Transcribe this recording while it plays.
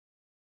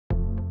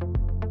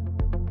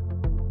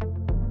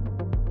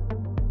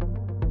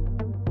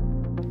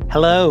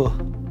Hello.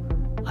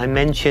 I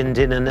mentioned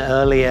in an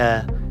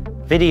earlier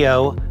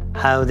video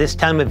how this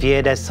time of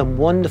year there's some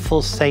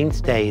wonderful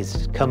saints'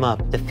 days come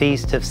up. The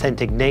feast of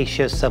Saint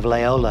Ignatius of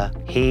Loyola.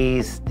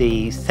 He's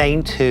the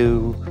saint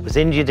who was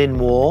injured in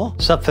war,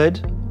 suffered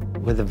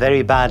with a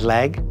very bad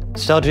leg,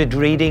 started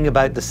reading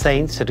about the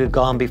saints that had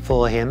gone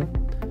before him,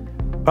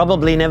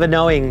 probably never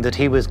knowing that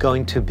he was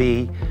going to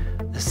be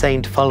a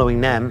saint following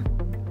them.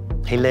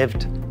 He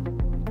lived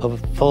over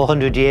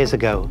 400 years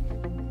ago.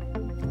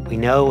 We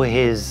know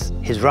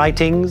his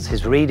writings,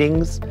 his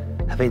readings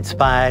have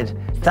inspired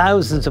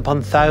thousands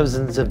upon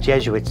thousands of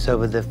Jesuits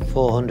over the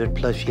 400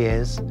 plus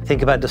years.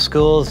 Think about the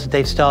schools that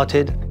they've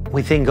started.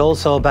 We think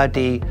also about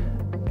the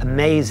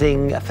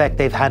amazing effect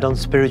they've had on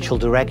spiritual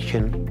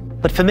direction.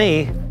 But for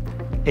me,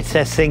 it's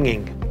their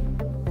singing.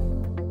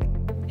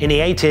 In the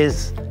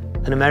 80s,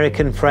 an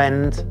American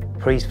friend,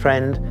 priest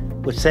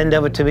friend, would send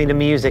over to me the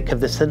music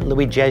of the St.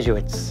 Louis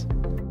Jesuits.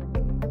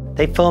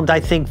 They formed, I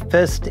think,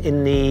 first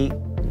in the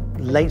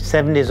late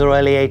 70s or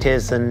early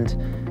 80s, and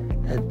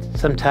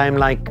sometime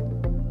like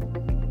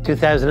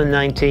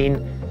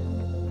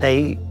 2019,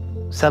 they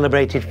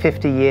celebrated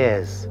 50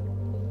 years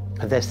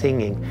of their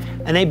singing.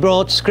 And they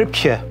brought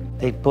scripture.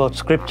 They brought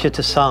scripture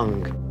to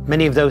song.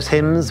 Many of those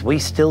hymns we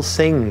still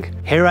sing.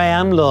 Here I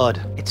am,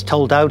 Lord. It's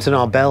tolled out in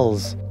our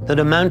bells. Though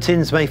the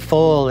mountains may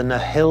fall and the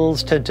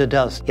hills turn to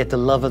dust, yet the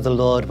love of the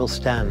Lord will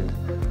stand.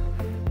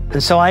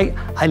 And so I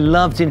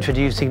loved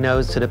introducing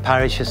those to the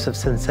parishes of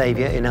St.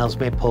 Saviour in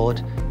Ellesmere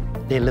Port,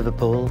 near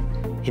Liverpool,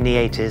 in the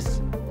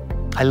 80s.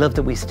 I love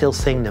that we still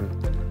sing them.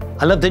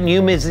 I love that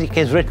new music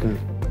is written,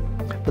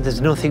 but there's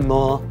nothing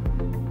more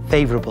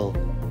favourable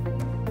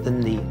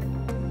than the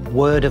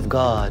Word of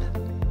God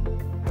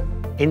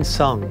in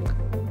song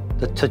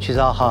that touches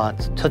our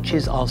hearts,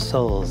 touches our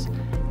souls,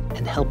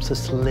 and helps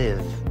us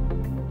live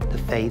the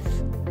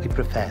faith we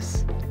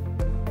profess.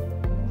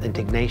 Saint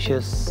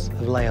Ignatius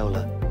of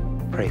Loyola,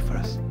 pray for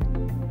us.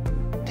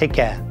 Take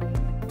care.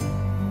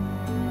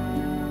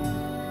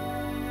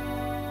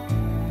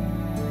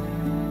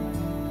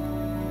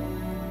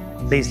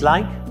 Please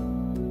like,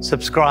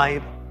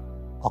 subscribe,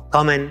 or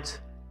comment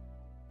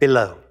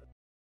below.